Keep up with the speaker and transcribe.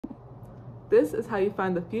This is how you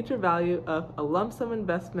find the future value of a lump sum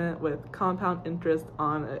investment with compound interest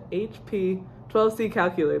on an HP12c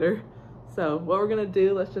calculator. So what we're gonna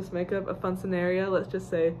do, let's just make up a fun scenario. Let's just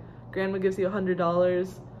say grandma gives you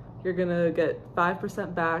 $100. You're gonna get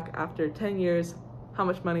 5% back after 10 years. How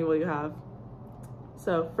much money will you have?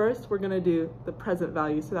 So first we're gonna do the present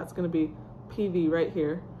value. So that's gonna be PV right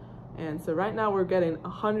here. And so right now we're getting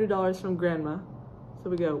 $100 from grandma. So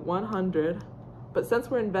we go 100, but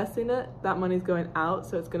since we're investing it, that money's going out,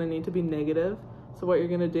 so it's gonna need to be negative. So what you're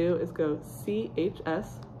gonna do is go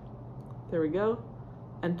CHS, there we go,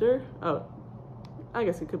 enter. Oh, I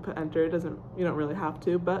guess you could put enter, you don't really have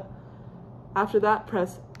to, but after that,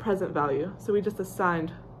 press present value. So we just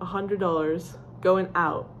assigned $100 going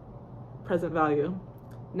out, present value.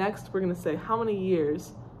 Next, we're gonna say how many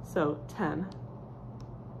years, so 10.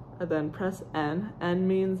 And then press N. N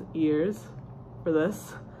means years for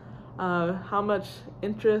this. How much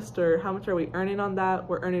interest or how much are we earning on that?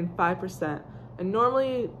 We're earning 5%. And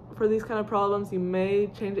normally for these kind of problems, you may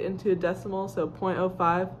change it into a decimal, so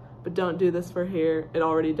 0.05, but don't do this for here. It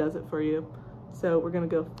already does it for you. So we're gonna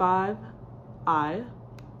go 5I.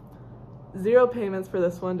 0 payments for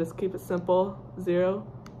this one, just keep it simple, 0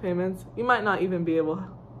 payments. You might not even be able,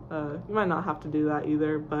 you might not have to do that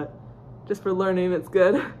either, but just for learning, it's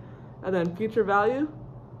good. And then future value,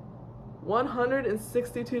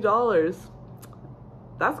 $162.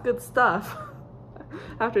 That's good stuff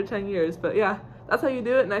after 10 years. But yeah, that's how you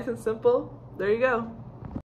do it, nice and simple. There you go.